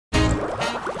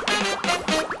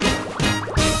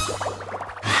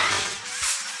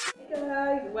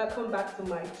welcome back to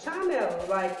my channel.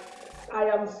 Like, I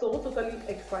am so totally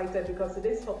excited because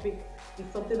today's topic is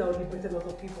something that will liberate a lot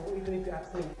of people, even if you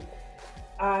ask me.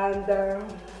 And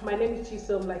my name is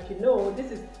Chisom. Like you know,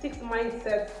 this is 6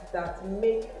 mindsets that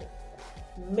make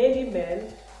many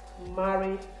men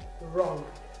marry wrong.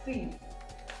 See,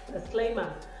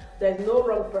 disclaimer, there's no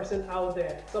wrong person out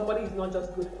there. Somebody is not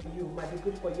just good for you, might be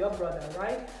good for your brother,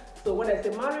 right? So when I say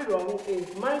marry wrong,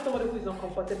 is marry somebody who is not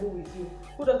comfortable with you,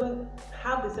 who doesn't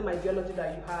have the same ideology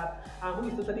that you have, and who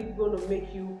is totally going to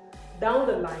make you down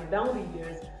the line, down the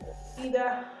years,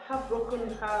 either have a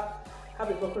broken heart, have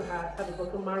a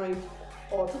broken marriage,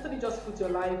 or totally just put your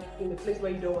life in a place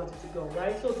where you don't want it to go,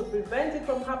 right? So to prevent it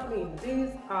from happening,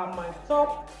 these are my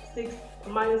top 6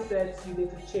 mindsets you need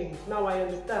to change. Now I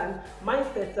understand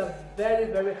mindsets are very,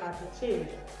 very hard to change.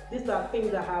 These are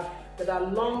things that are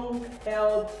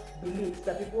long-held beliefs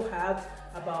that people have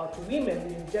about women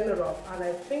in general. And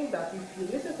I think that if you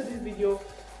listen to this video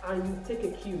and you take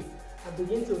a cue and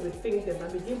begin to rethink them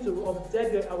and begin to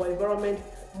observe our environment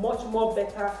much more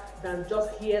better than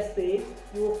just hearsay,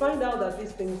 you will find out that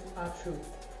these things are true.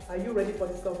 Are you ready for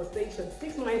this conversation?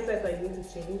 6 mindsets that you need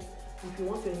to change if you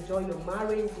want to enjoy your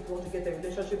marriage, if you want to get a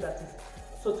relationship that is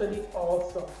totally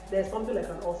awesome. There's something like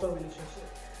an awesome relationship,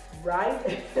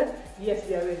 right? Yes,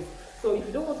 there is. So if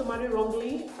you don't want to marry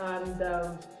wrongly and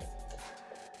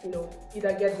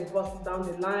either get divorced down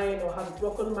the line or have a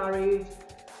broken marriage,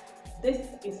 this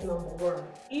is number 1.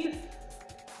 If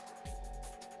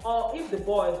the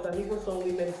boys and even some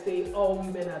women say all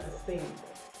women are the same,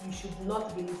 you should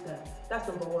not believe that. That's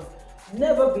number 1.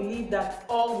 Never believe that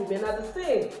all women are the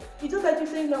same. It's just like you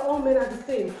saying that all men are the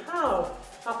same. How?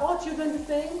 Are all children the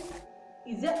same?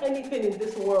 Is there anything in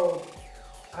this world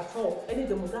at all, any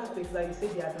demographics that you say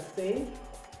they are the same?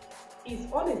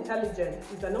 It's unintelligent.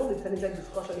 It's an unintelligent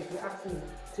discussion, if you ask me,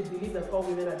 to believe that all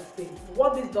women are the same.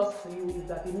 What this does to you is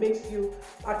that it makes you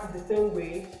act the same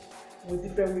way with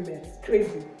different women. It's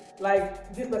crazy.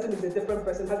 Like, this person is a different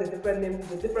person, has a different name,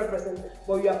 is a different person,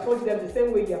 but you approach them the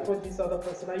same way you approach this other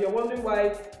person. And you're wondering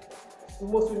why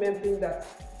most women think that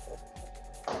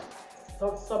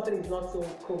something is not so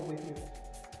cool with you,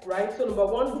 right? So number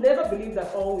 1, never believe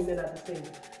that all women are the same.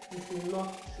 It's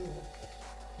not true.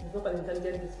 It's not an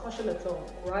intelligent discussion at all,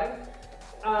 right?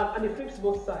 And it flips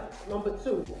both sides. Number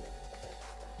 2,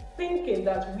 thinking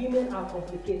that women are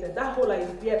complicated. That whole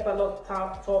idea,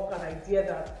 talk and idea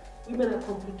that women are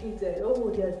complicated. Oh,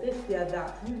 they're this, they're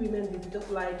that. We women, we just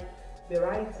like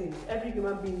variety. Every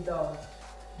human being does.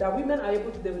 That women are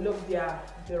able to develop their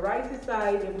variety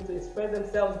side, able to express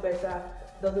themselves better,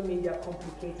 doesn't mean they're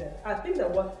complicated. I think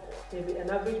that what maybe an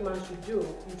average man should do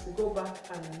is to go back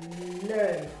and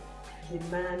learn the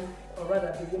man, or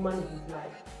rather the woman in his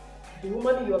life. The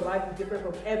woman in your life is different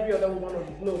from every other woman on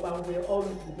the globe, and we'll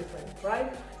always be different,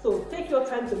 right? So take your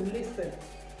time to listen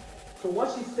to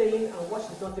what she's saying and what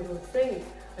she's not even saying.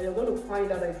 And you're going to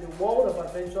find out that it's a world of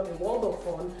adventure, a world of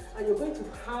fun, and you're going to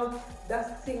have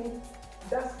that sync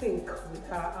with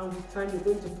her, and with time you're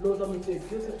going to blossom into a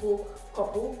beautiful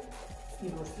couple,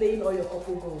 slaying all your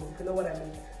couple goals, if you know what I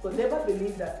mean. So never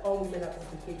believe that all women are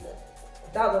complicated.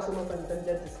 That's also not an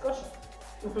intelligent discussion.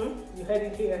 You heard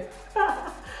it here.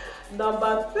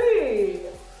 Number 3,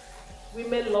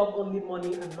 women love only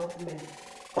money and not men.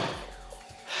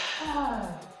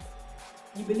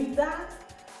 You believe that?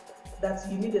 That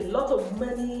you need a lot of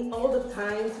money all the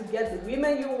time to get the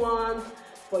women you want.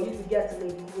 For you to get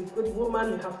maybe a good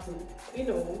woman, you have to,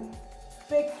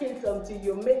 fake it until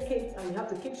you make it, and you have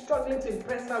to keep struggling to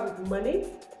impress her with money.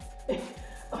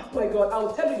 Oh my God, I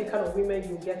will tell you the kind of women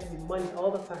you get with money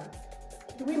all the time.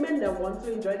 The women that want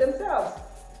to enjoy themselves,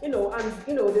 they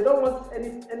don't want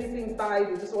anything tied.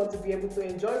 They just want to be able to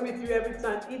enjoy with you every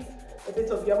time, eat a bit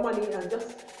of your money, and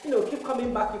just, keep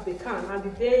coming back if they can. And the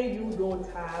day you don't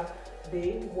have,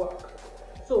 they work.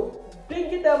 So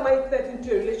bringing that mindset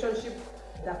into a relationship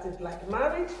that is like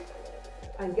marriage,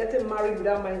 and getting married with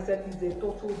that mindset is a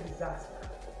total disaster.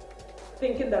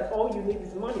 Thinking that all you need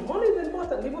is money. Money is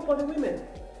important, even for the women.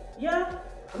 Yeah,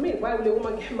 why will a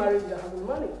woman get married without having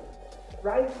money,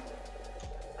 right?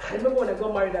 I remember when I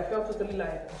got married, I felt totally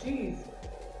like, geez,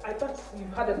 I thought you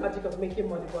had the magic of making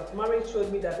money, but marriage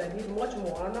showed me that I need much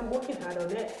more, and I'm working hard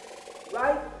on it,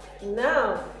 right?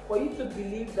 Now, for you to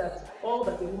believe that all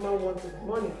that a woman wants is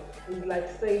money is like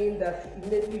saying that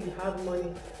immediately you have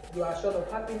money, you are short of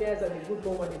happiness and a good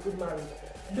home and a good marriage.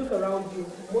 Look around you,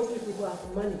 most people who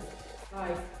have money.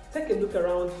 Like, take a look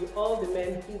around you, all the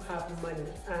men who have money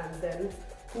and then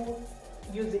who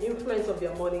use the influence of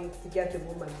their money to get the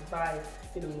woman by,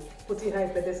 putting her in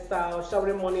pedestal,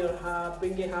 showering money on her,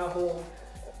 bringing her home.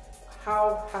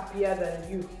 How happier than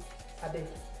you are they?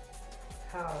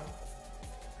 How?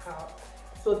 How?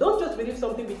 So don't just believe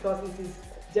something because it is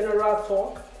general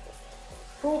talk.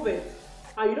 Prove it.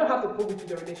 And you don't have to prove it to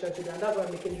your relationship, and that's why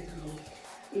I'm making this video.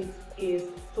 It is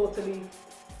totally,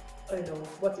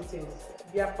 what it is.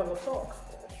 Beer color talk,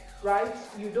 right?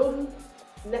 You don't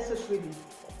necessarily,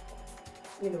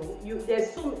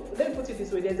 there's so, let me put it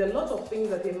this way, there's a lot of things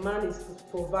that a man is to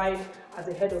provide as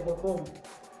a head of a home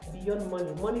beyond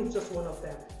money. Money is just one of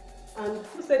them. And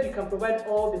who said you can provide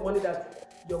all the money that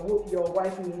your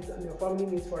wife needs and your family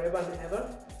needs forever and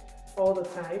ever, all the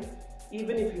time?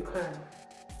 Even if you can,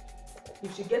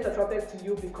 if she gets attracted to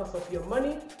you because of your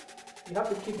money, you have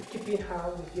to keep keeping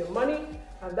her with your money,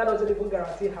 and that doesn't even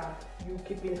guarantee her you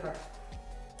keeping her.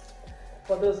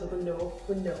 For those who know.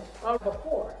 Number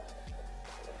 4,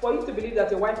 for you to believe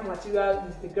that a wife material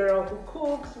is the girl who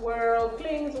cooks well,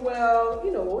 cleans well,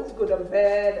 is good in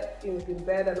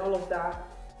bed, and all of that,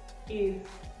 is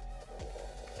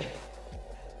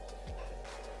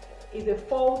a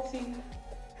faulty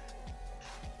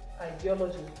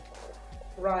ideology,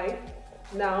 right?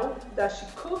 Now that she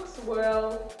cooks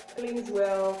well, cleans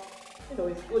well,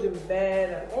 is good in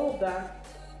bed and all of that,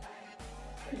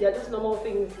 they are just normal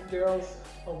things girls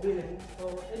or women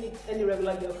or any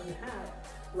regular girl can have,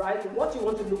 right? What you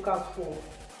want to look out for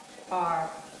are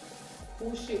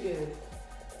who she is,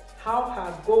 how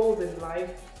her goals in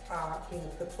life are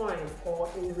intertwined or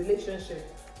in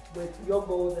relationship with your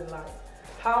goals in life,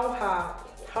 how her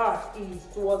heart is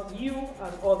towards you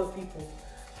and other people,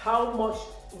 how much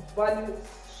value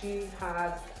she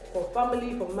has for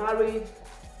family, for marriage,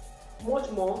 much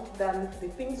more than the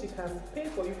things you can pay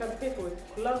for. You can pay for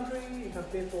laundry, you can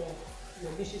pay for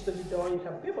your dishes to be done, you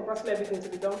can pay for practically everything to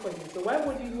be done for you. So why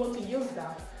would you want to use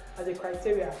that as a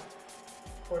criteria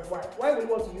for a wife? Why would you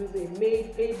want to use a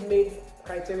paid maid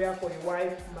criteria for a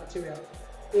wife material?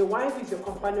 A wife is your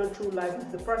companion through life.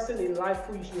 It's the person in life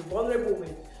who you should be vulnerable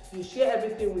with, you share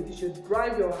everything with, you should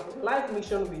drive your life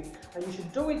mission with, and you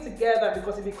should do it together,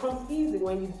 because it becomes easy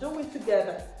when you do it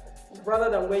together rather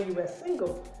than when you were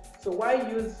single. So why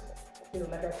use,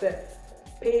 like I said,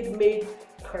 paid maid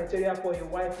criteria for a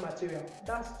wife material?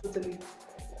 That's totally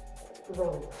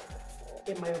wrong,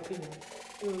 in my opinion.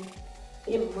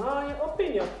 In my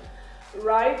opinion,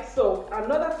 right? So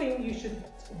another thing you should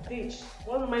ditch,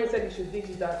 one mindset you should ditch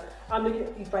is that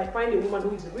if I find a woman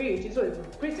who is rich,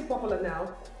 it's pretty popular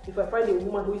now. If I find a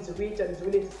woman who is rich and is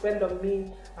willing to spend on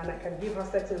me and I can give her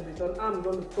certain return, I'm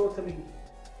going to totally,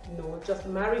 just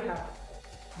marry her.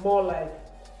 More like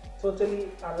totally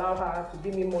allow her to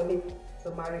give me money to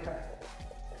marry her.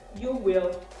 You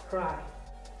will cry.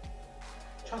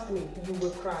 Trust me, you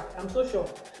will cry. I'm so sure.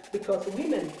 Because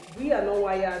women, we are not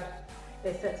wired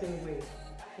a certain way,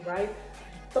 right?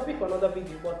 Topic for another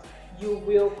video, but you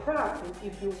will cry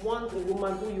if you want a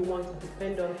woman who you want to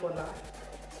depend on for life.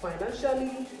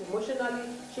 Financially, emotionally,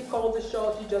 she calls the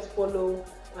shots, you just follow,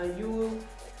 and you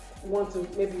want to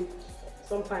maybe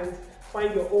sometimes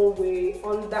find your own way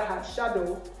under her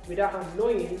shadow without her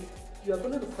knowing. You are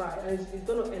going to cry, and it's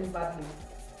going to end badly.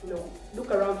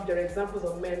 Look around, there are examples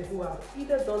of men who have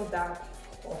either done that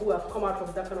or who have come out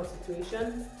from that kind of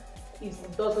situation. It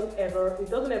doesn't ever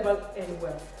end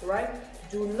well, right?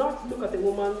 Do not look at a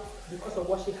woman because of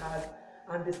what she has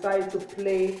and decide to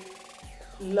play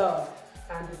love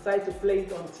and decide to play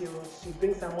it until she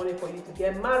brings her money for you to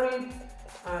get married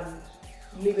and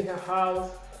live in her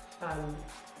house and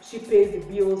she pays the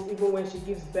bills even when she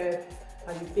gives birth,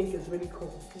 and you think it's really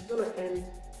cool. It's going to end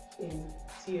in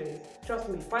tears. Trust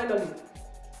me. Finally,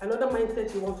 another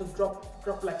mindset you want to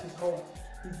drop like his home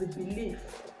is the belief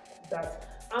that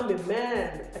I'm a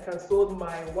man, I can solve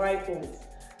my wife oats.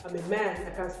 I'm a man,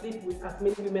 I can sleep with as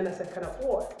many women as I can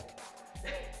afford.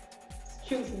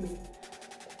 Excuse me.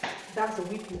 That's a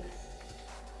weakness.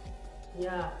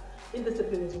 Yeah,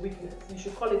 indiscipline is a weakness. You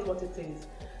should call it what it is.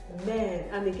 Men,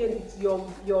 and again, it's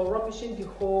you're rubbishing the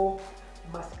whole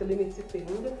masculinity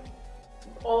thing.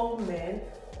 All men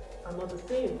are not the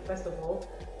same. First of all,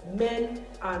 men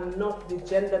are not the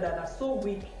gender that are so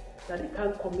weak that they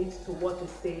can't commit to what they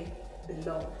say they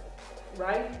love,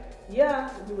 right?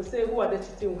 Yeah, you will say, who are they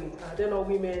cheating with? Are they not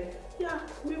women? Yeah,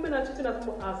 women are cheating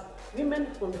as women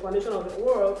from the foundation of the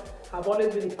world have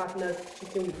always been the partners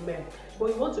cheating with men. But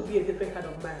you want to be a different kind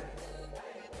of man.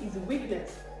 It's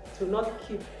weakness to not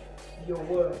keep your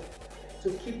word, to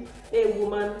keep a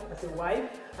woman as a wife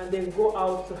and then go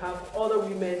out to have other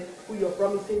women who you're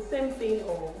promising same thing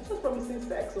or just promising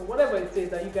sex or whatever it is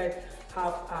that you guys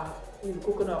have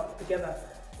cooking up together.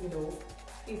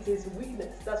 It is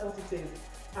weakness. That's what it is.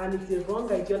 And it's a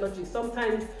wrong ideology.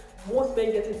 Sometimes most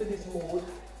men get into this mode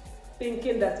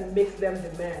thinking that it makes them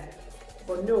the man.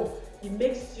 But no, It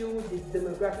makes you the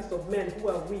demographics of men who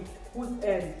are weak, whose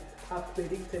ends are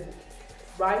predictable,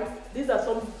 right? These are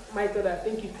some methods I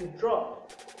think if you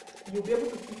drop, you'll be able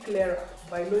to see clearer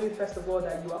by knowing first of all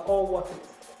that you are all worth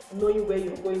it, knowing where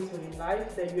you're going to in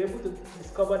life, then you're able to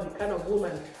discover the kind of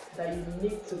woman that you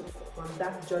need to on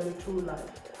that journey through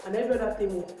life, and every other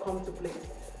thing will come to place,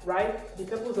 right? The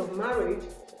purpose of marriage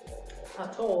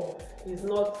at all is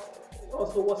not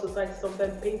also what society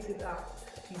sometimes paints it as.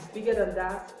 It's bigger than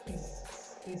that,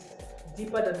 it's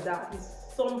deeper than that.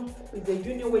 It's a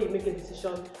union where you make a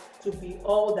decision to be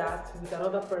all that with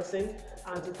another person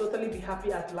and to totally be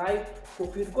happy at life,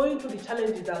 fulfilled, going through the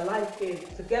challenges that life is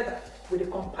together with a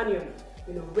companion,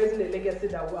 raising a legacy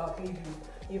that will outlive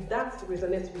you. If that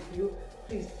resonates with you,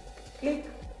 please click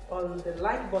on the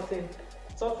like button,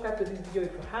 subscribe to this video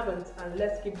if you haven't, and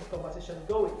let's keep this conversation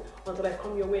going until I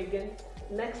come your way again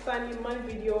next time in my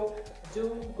video.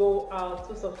 Do go out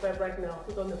to subscribe right now,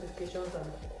 put on notifications,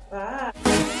 and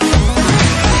bye.